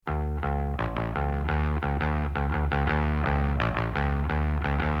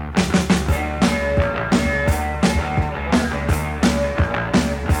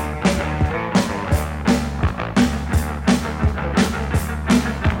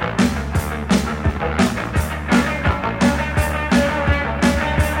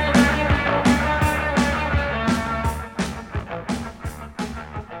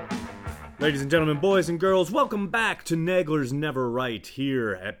Ladies and gentlemen, boys and girls, welcome back to Nagler's Never Right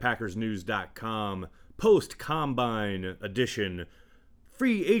here at PackersNews.com. Post-Combine edition,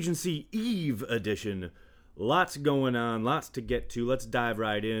 Free Agency Eve edition. Lots going on, lots to get to. Let's dive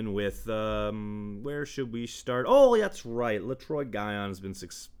right in with, where should we start? Oh, that's right. Letroy Guion has been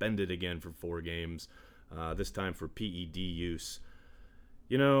suspended again for 4 games, this time for PED use.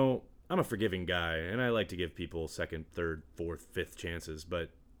 You know, I'm a forgiving guy, and I like to give people second, third, fourth, fifth chances, but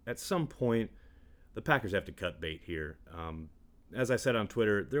at some point, the Packers have to cut bait here. As I said on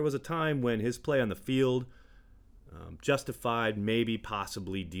Twitter, there was a time when his play on the field justified maybe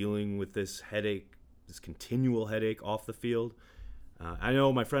possibly dealing with this headache, this continual headache off the field. I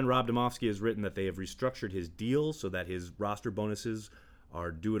know my friend Rob Domofsky has written that they have restructured his deal so that his roster bonuses are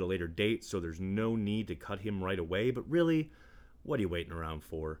due at a later date, so there's no need to cut him right away. But really, what are you waiting around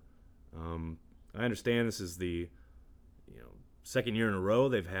for? I understand this is the second year in a row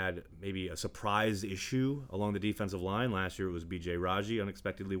they've had maybe a surprise issue along the defensive line. Last year it was B.J. Raji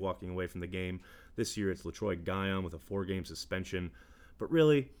unexpectedly walking away from the game. This year it's Letroy Guion with a 4-game suspension. But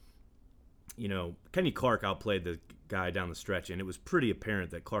really, Kenny Clark outplayed the guy down the stretch, and it was pretty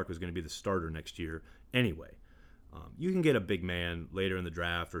apparent that Clark was going to be the starter next year anyway. You can get a big man later in the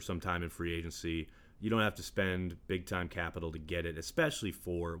draft or sometime in free agency. You don't have to spend big-time capital to get it, especially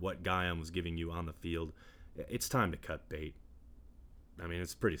for what Guion was giving you on the field. It's time to cut bait. I mean,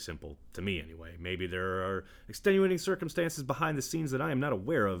 it's pretty simple, to me anyway. Maybe there are extenuating circumstances behind the scenes that I am not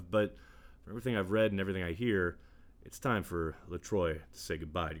aware of, but from everything I've read and everything I hear, it's time for Letroy to say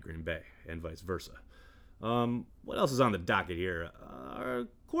goodbye to Green Bay, and vice versa. What else is on the docket here? Our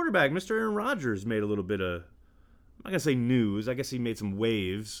quarterback, Mr. Aaron Rodgers, made a little bit of, I'm not going to say news, I guess he made some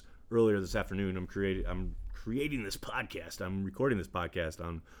waves earlier this afternoon. I'm creating this podcast. I'm recording this podcast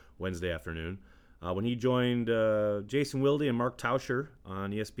on Wednesday afternoon. When he joined Jason Wilde and Mark Tauscher on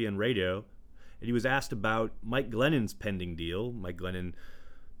ESPN Radio, and he was asked about Mike Glennon's pending deal. Mike Glennon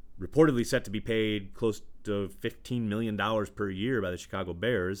reportedly set to be paid close to $15 million per year by the Chicago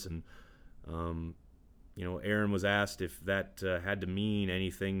Bears. And, Aaron was asked if that had to mean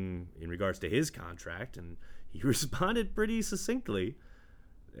anything in regards to his contract, and he responded pretty succinctly.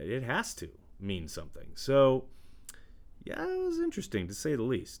 It has to mean something. So, yeah, it was interesting, to say the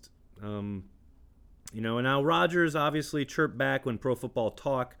least. And now Rodgers obviously chirped back when Pro Football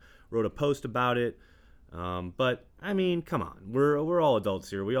Talk wrote a post about it. But, I mean, come on. We're all adults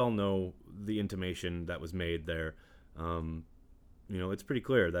here. We all know the intimation that was made there. It's pretty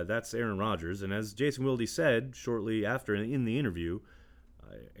clear that that's Aaron Rodgers. And as Jason Wilde said shortly after in the interview,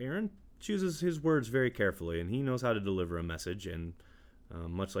 Aaron chooses his words very carefully, and he knows how to deliver a message. And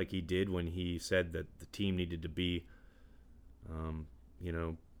much like he did when he said that the team needed to be,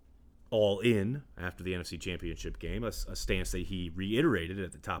 all in after the NFC Championship game, a stance that he reiterated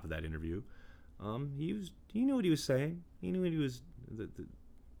at the top of that interview. He knew what he was saying. He knew what he was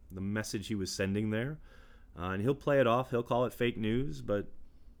the message he was sending there, and he'll play it off. He'll call it fake news, but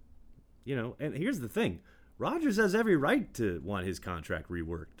and here's the thing: Rodgers has every right to want his contract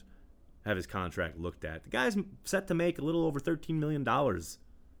reworked, have his contract looked at. The guy's set to make a little over $13 million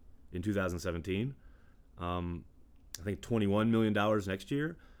in 2017. I think $21 million next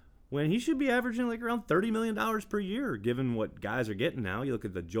year, when he should be averaging like around $30 million per year, given what guys are getting now. You look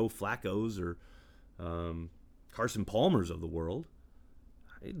at the Joe Flacco's or Carson Palmer's of the world.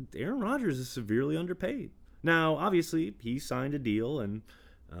 Aaron Rodgers is severely underpaid. Now, obviously, he signed a deal and,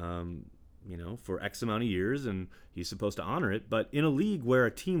 for X amount of years, and he's supposed to honor it. But in a league where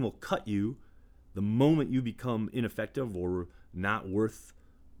a team will cut you the moment you become ineffective or not worth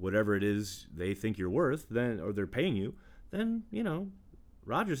whatever it is they think you're worth, or they're paying you, then,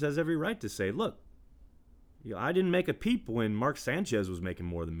 Rodgers has every right to say, look, I didn't make a peep when Mark Sanchez was making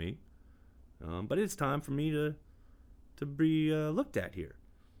more than me, but it's time for me to be looked at here.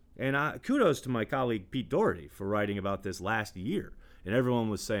 And kudos to my colleague Pete Doherty for writing about this last year. And everyone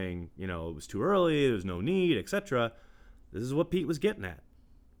was saying, it was too early, there was no need, etc. This is what Pete was getting at.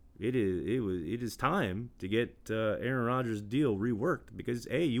 It is time to get Aaron Rodgers' deal reworked because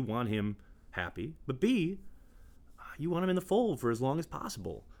A, you want him happy, but B, you want him in the fold for as long as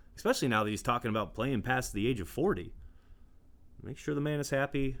possible, especially now that he's talking about playing past the age of 40. Make sure the man is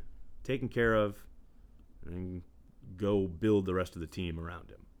happy, taken care of, and go build the rest of the team around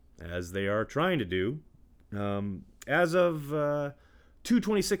him, as they are trying to do. As of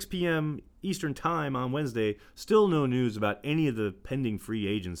 2:26 p.m. Eastern Time on Wednesday, still no news about any of the pending free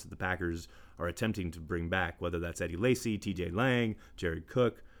agents that the Packers are attempting to bring back, whether that's Eddie Lacy, TJ Lang, Jared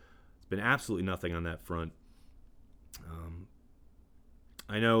Cook. It's been absolutely nothing on that front.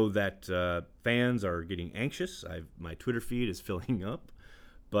 I know that fans are getting anxious. My Twitter feed is filling up.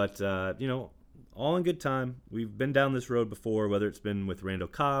 But, all in good time. We've been down this road before, whether it's been with Randall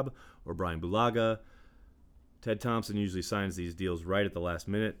Cobb or Brian Bulaga. Ted Thompson usually signs these deals right at the last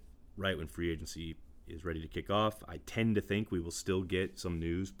minute, right when free agency is ready to kick off. I tend to think we will still get some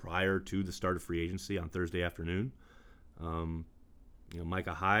news prior to the start of free agency on Thursday afternoon.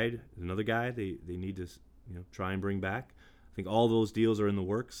 Micah Hyde is another guy they need to try and bring back. I think all those deals are in the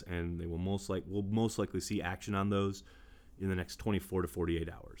works, and they will most likely see action on those in the next 24 to 48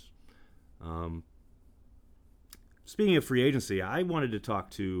 hours. Speaking of free agency, I wanted to talk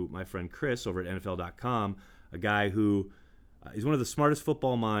to my friend Chris over at NFL.com, a guy who is one of the smartest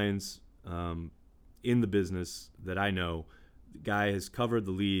football minds in the business that I know. The guy has covered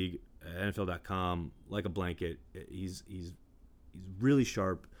the league at NFL.com like a blanket. He's really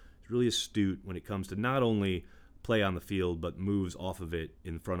sharp. He's really astute when it comes to not only play on the field, but moves off of it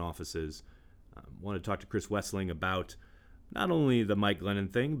in front offices. I want to talk to Chris Wesseling about not only the Mike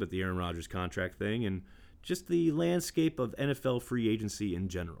Glennon thing, but the Aaron Rodgers contract thing, and just the landscape of NFL free agency in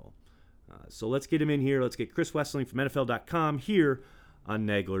general. So let's get him in here. Let's get Chris Wesseling from NFL.com here on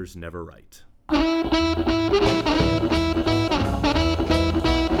Nagler's Never Right.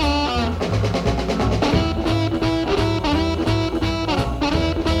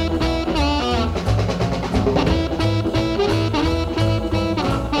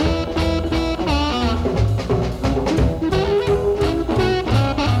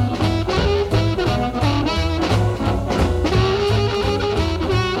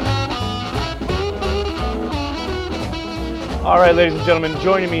 All right, ladies and gentlemen,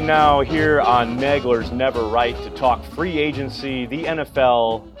 joining me now here on Nagler's Never Right to talk free agency, the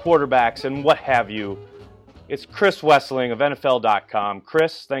NFL, quarterbacks, and what have you. It's Chris Wesseling of NFL.com.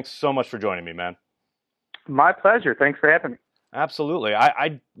 Chris, thanks so much for joining me, man. My pleasure. Thanks for having me. Absolutely.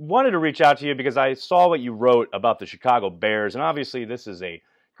 I wanted to reach out to you because I saw what you wrote about the Chicago Bears, and obviously this is a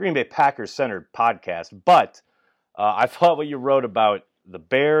Green Bay Packers-centered podcast, but I thought what you wrote about the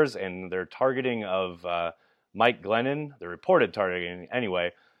Bears and their targeting of Mike Glennon, the reported targeting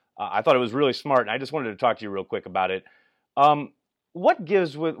anyway, I thought it was really smart, and I just wanted to talk to you real quick about it. What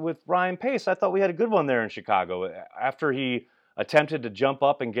gives with Ryan Pace? I thought we had a good one there in Chicago. After he attempted to jump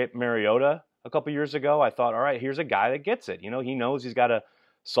up and get Mariota a couple years ago, I thought, all right, here's a guy that gets it. He knows he's got to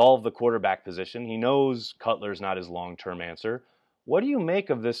solve the quarterback position. He knows Cutler's not his long-term answer. What do you make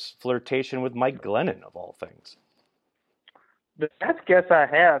of this flirtation with Mike Glennon, of all things? The best guess I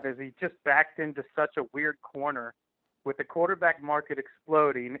have is he just backed into such a weird corner with the quarterback market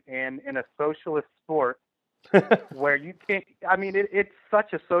exploding and in a socialist sport where you can't – it's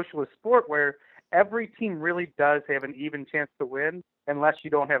such a socialist sport where every team really does have an even chance to win unless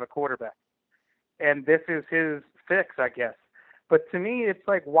you don't have a quarterback. And this is his fix, I guess. But to me, it's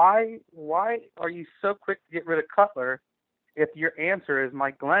like, why are you so quick to get rid of Cutler if your answer is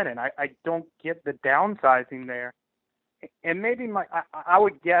Mike Glennon? I don't get the downsizing there. And maybe I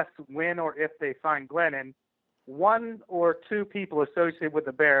would guess when or if they sign Glennon, one or two people associated with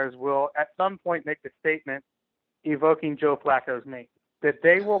the Bears will at some point make the statement evoking Joe Flacco's name, that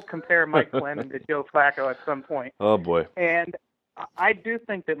they will compare Mike Glennon to Joe Flacco at some point. Oh, boy. And I do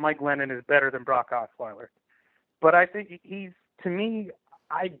think that Mike Glennon is better than Brock Osweiler. But I think to me,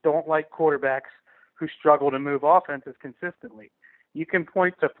 I don't like quarterbacks who struggle to move offenses consistently. You can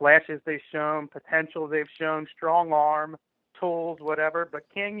point to flashes they've shown, potential they've shown, strong arm, tools, whatever, but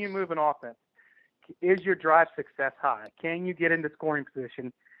can you move an offense? Is your drive success high? Can you get into scoring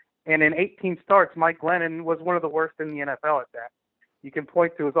position? And in 18 starts, Mike Glennon was one of the worst in the NFL at that. You can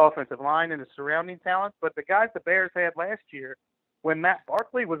point to his offensive line and his surrounding talent, but the guys the Bears had last year, when Matt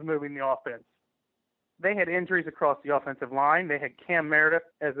Barkley was moving the offense, they had injuries across the offensive line. They had Cam Meredith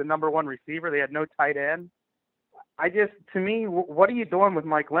as the number one receiver. They had no tight end. To me, what are you doing with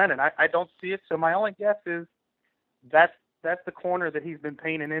Mike Glennon? I don't see it. So my only guess is that's the corner that he's been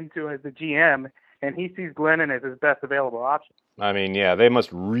painted into as the GM, and he sees Glennon as his best available option. I mean, yeah, they must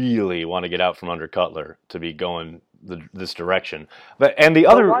really want to get out from under Cutler to be going this direction. But and the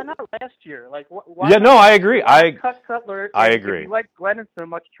other, why not last year? Why yeah, no, I agree. Cut Cutler. I agree. If you like Glennon so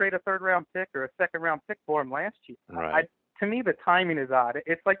much, trade a third-round pick or a second-round pick for him last year. Right. To me, the timing is odd.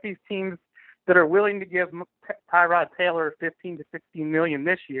 It's like these teams that are willing to give Tyrod Taylor $15 to $16 million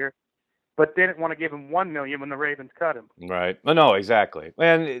this year, but didn't want to give him $1 million when the Ravens cut him. Right. No, exactly.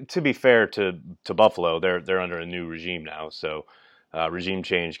 And to be fair to Buffalo, they're under a new regime now, so regime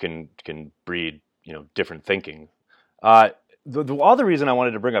change can breed different thinking. The other reason I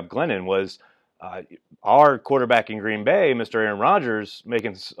wanted to bring up Glennon was our quarterback in Green Bay, Mr. Aaron Rodgers,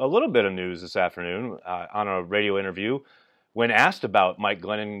 making a little bit of news this afternoon on a radio interview when asked about Mike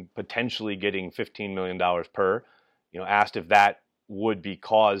Glennon potentially getting $15 million per. Asked if that would be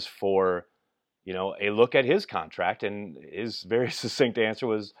cause for, a look at his contract. And his very succinct answer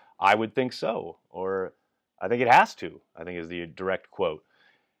was, I would think so, or I think it has to, I think is the direct quote.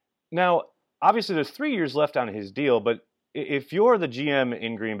 Now, obviously there's 3 years left on his deal, but if you're the GM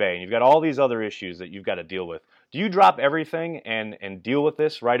in Green Bay and you've got all these other issues that you've got to deal with, do you drop everything and deal with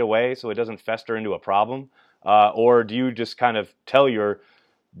this right away so it doesn't fester into a problem? Or do you just kind of tell your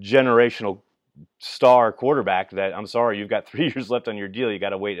generational star quarterback that, I'm sorry, you've got 3 years left on your deal, you got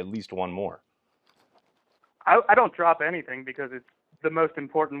to wait at least one more? I don't drop anything because it's the most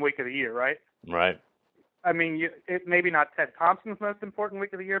important week of the year, right? Right. I mean, it maybe not Ted Thompson's most important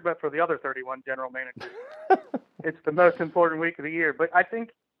week of the year, but for the other 31 general managers, it's the most important week of the year. But I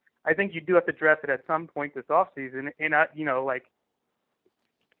think you do have to address it at some point this offseason. And like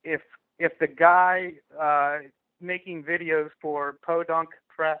if the guy making videos for Podunk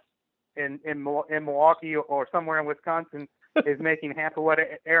Press in Milwaukee or somewhere in Wisconsin is making half of what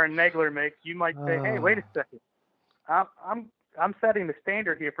Aaron Nagler makes, you might say, hey, wait a second, I'm setting the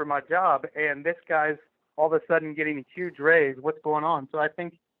standard here for my job, and this guy's all of a sudden getting a huge raise. What's going on? So I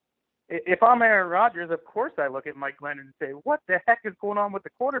think if I'm Aaron Rodgers, of course I look at Mike Glennon and say, what the heck is going on with the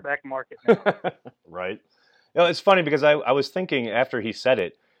quarterback market now? Right. It's funny because I was thinking after he said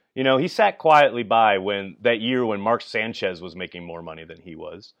it, he sat quietly by when that year when Mark Sanchez was making more money than he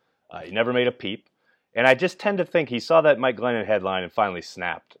was. He never made a peep. And I just tend to think he saw that Mike Glennon headline and finally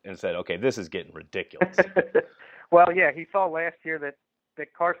snapped and said, okay, this is getting ridiculous. Well, yeah, he saw last year that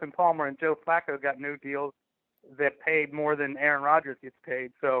Carson Palmer and Joe Flacco got new deals that paid more than Aaron Rodgers gets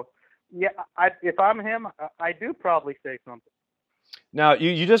paid. So, yeah, if I'm him, I do probably say something. Now,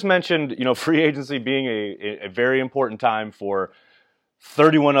 you just mentioned, free agency being a very important time for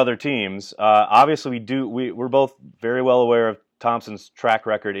 31 other teams. Obviously, we're both very well aware of Thompson's track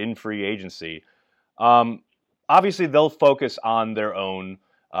record in free agency. Obviously, they'll focus on their own.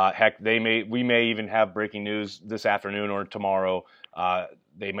 Heck, we may even have breaking news this afternoon or tomorrow.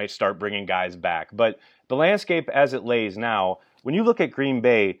 They may start bringing guys back. But the landscape as it lays now, when you look at Green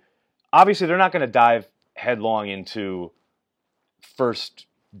Bay, obviously they're not going to dive headlong into first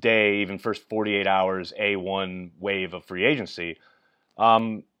day, even first 48 hours, A1 wave of free agency.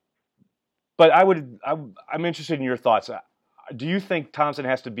 But I'm interested in your thoughts. Do you think Thompson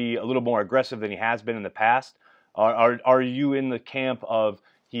has to be a little more aggressive than he has been in the past? Are you in the camp of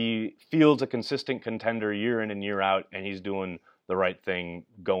he fields a consistent contender year in and year out, and he's doing the right thing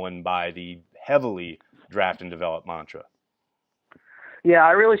going by the heavily draft and develop mantra? Yeah,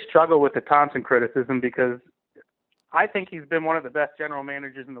 I really struggle with the Thompson criticism because I think he's been one of the best general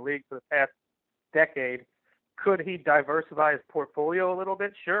managers in the league for the past decade. Could he diversify his portfolio a little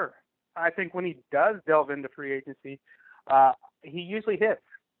bit? Sure. I think when he does delve into free agency, he usually hits.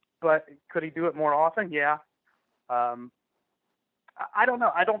 But could he do it more often? Yeah. I don't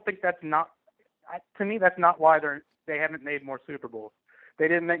know. I don't think that's not – to me, that's not why they haven't made more Super Bowls. They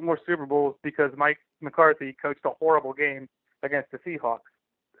didn't make more Super Bowls because Mike McCarthy coached a horrible game against the Seahawks.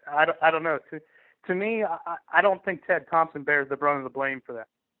 I don't know. To me, I don't think Ted Thompson bears the brunt of the blame for that.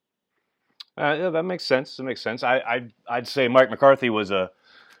 Yeah, that makes sense. That makes sense. I'd say Mike McCarthy was a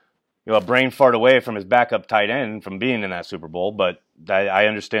brain fart away from his backup tight end from being in that Super Bowl, but I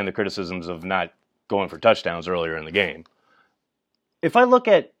understand the criticisms of not going for touchdowns earlier in the game. If I look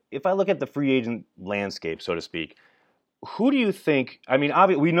at the free agent landscape, so to speak, who do you think? I mean,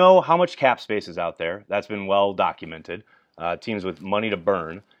 obviously, we know how much cap space is out there. That's been well documented. Teams with money to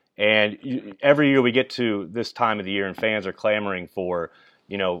burn, and every year we get to this time of the year, and fans are clamoring for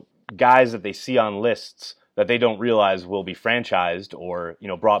guys that they see on lists that they don't realize will be franchised or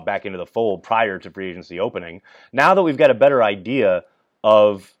brought back into the fold prior to free agency opening. Now that we've got a better idea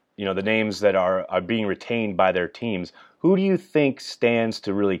of the names that are being retained by their teams, who do you think stands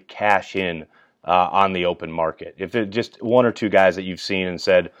to really cash in on the open market? If it's just one or two guys that you've seen and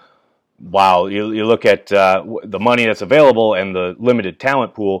said, wow, you look at the money that's available and the limited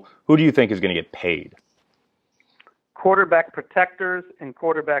talent pool, who do you think is going to get paid? Quarterback protectors and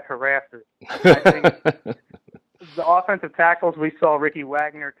quarterback harassers. I think the offensive tackles, we saw Ricky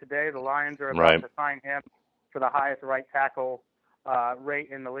Wagner today. The Lions are about to sign him for the highest right tackle rate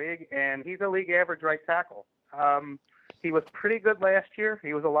in the league, and he's a league average right tackle. He was pretty good last year.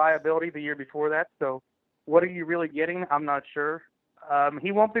 He was a liability the year before that. So what are you really getting? I'm not sure.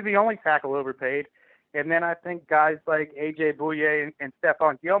 He won't be the only tackle overpaid. And then I think guys like A.J. Bouye and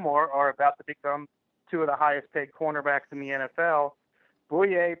Stephon Gilmore are about to become two of the highest paid cornerbacks in the NFL.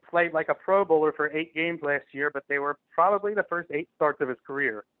 Bouye played like a Pro Bowler for 8 games last year, but they were probably the first 8 starts of his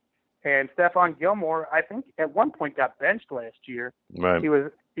career. And Stephon Gilmore, I think at one point got benched last year. Right. He was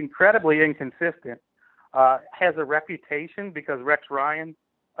incredibly inconsistent. has a reputation because Rex Ryan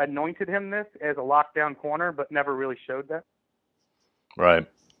anointed him this as a lockdown corner, but never really showed that. Right.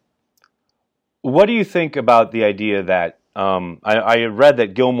 What do you think about the idea that I read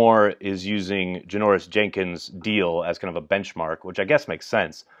that Gilmore is using Janoris Jenkins' deal as kind of a benchmark, which I guess makes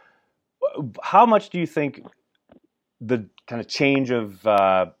sense. How much do you think the kind of change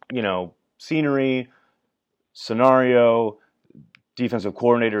of scenery, scenario, defensive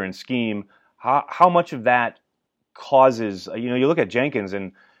coordinator, and scheme, how much of that causes, you look at Jenkins,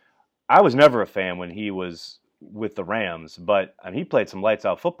 and I was never a fan when he was with the Rams, but he played some lights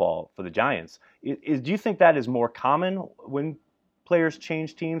out football for the Giants. Do you think that is more common when players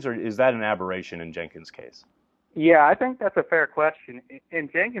change teams, or is that an aberration in Jenkins' case? Yeah, I think that's a fair question. In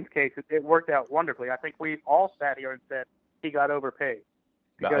Jenkins' case, it worked out wonderfully. I think we all sat here and said he got overpaid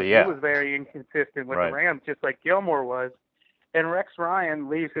because he was very inconsistent with the Rams, just like Gilmore was. And Rex Ryan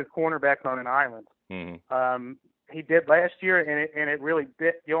leaves his cornerbacks on an island. Mm-hmm. He did last year, and it really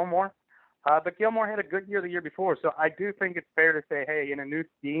bit Gilmore. But Gilmore had a good year the year before, so I do think it's fair to say, hey, in a new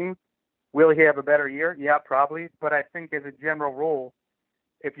scheme, will he have a better year? Yeah, probably. But I think as a general rule,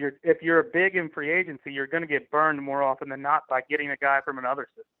 if you're big in free agency, you're going to get burned more often than not by getting a guy from another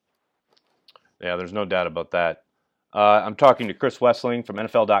system. Yeah, there's no doubt about that. I'm talking to Chris Wesseling from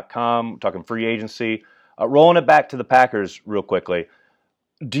NFL.com, talking free agency. Rolling it back to the Packers real quickly.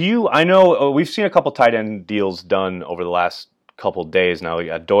 I know we've seen a couple tight end deals done over the last couple days now. We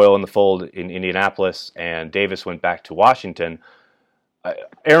got Doyle in the fold in Indianapolis, and Davis went back to Washington.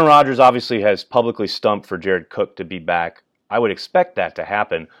 Aaron Rodgers obviously has publicly stumped for Jared Cook to be back. I would expect that to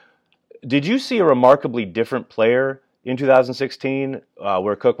happen. Did you see a remarkably different player in 2016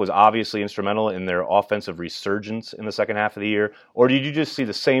 where Cook was obviously instrumental in their offensive resurgence in the second half of the year? Or did you just see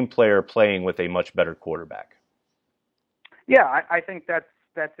the same player playing with a much better quarterback? Yeah, I think that's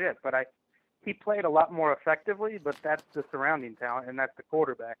it. But he played a lot more effectively, but that's the surrounding talent, and that's the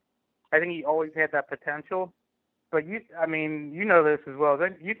quarterback. I think he always had that potential. But you know this as well.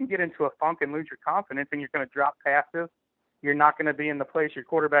 Then you can get into a funk and lose your confidence, and you're going to drop passes. You're not going to be in the place your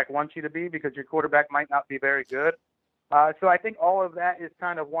quarterback wants you to be because your quarterback might not be very good. So I think all of that is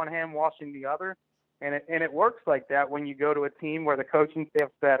kind of one hand washing the other, and it works like that when you go to a team where the coaching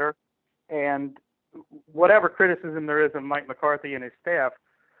staff's better, and whatever criticism there is of Mike McCarthy and his staff,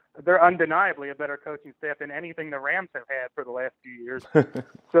 they're undeniably a better coaching staff than anything the Rams have had for the last few years.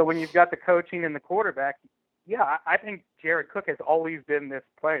 So when you've got the coaching and the quarterback, yeah, I think Jared Cook has always been this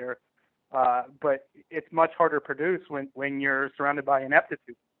player, but it's much harder to produce when you're surrounded by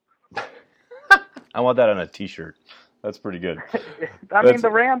ineptitude. I want that on a T-shirt. That's pretty good. I mean, the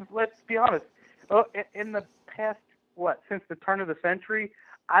Rams, let's be honest, in the past, since the turn of the century,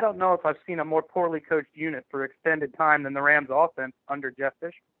 I don't know if I've seen a more poorly coached unit for extended time than the Rams offense under Jeff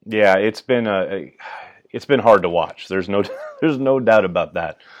Fisher. Yeah, it's been hard to watch. There's no doubt about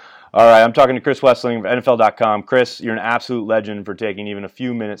that. All right, I'm talking to Chris Wesseling of NFL.com. Chris, you're an absolute legend for taking even a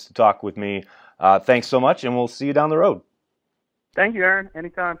few minutes to talk with me. Thanks so much, and we'll see you down the road. Thank you, Aaron.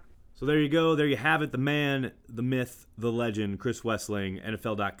 Anytime. So there you go. There you have it. The man, the myth, the legend, Chris Wesseling,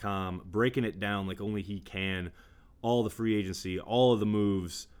 NFL.com, breaking it down like only he can. All the free agency, all of the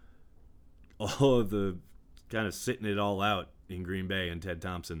moves, all of the kind of sitting it all out in Green Bay and Ted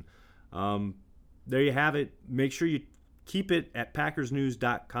Thompson. There you have it. Make sure you keep it at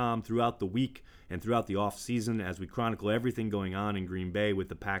PackersNews.com throughout the week and throughout the offseason as we chronicle everything going on in Green Bay with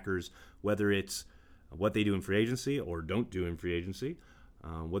the Packers, whether it's what they do in free agency or don't do in free agency,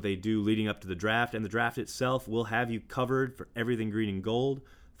 what they do leading up to the draft, and the draft itself. We'll have you covered for everything green and gold.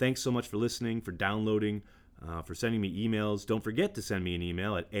 Thanks so much for listening, for downloading, for sending me emails. Don't forget to send me an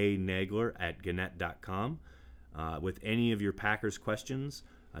email at anagler@gannett.com with any of your Packers questions.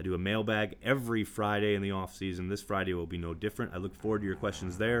 I do a mailbag every Friday in the off-season. This Friday will be no different. I look forward to your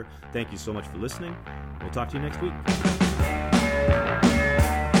questions there. Thank you so much for listening. We'll talk to you next week.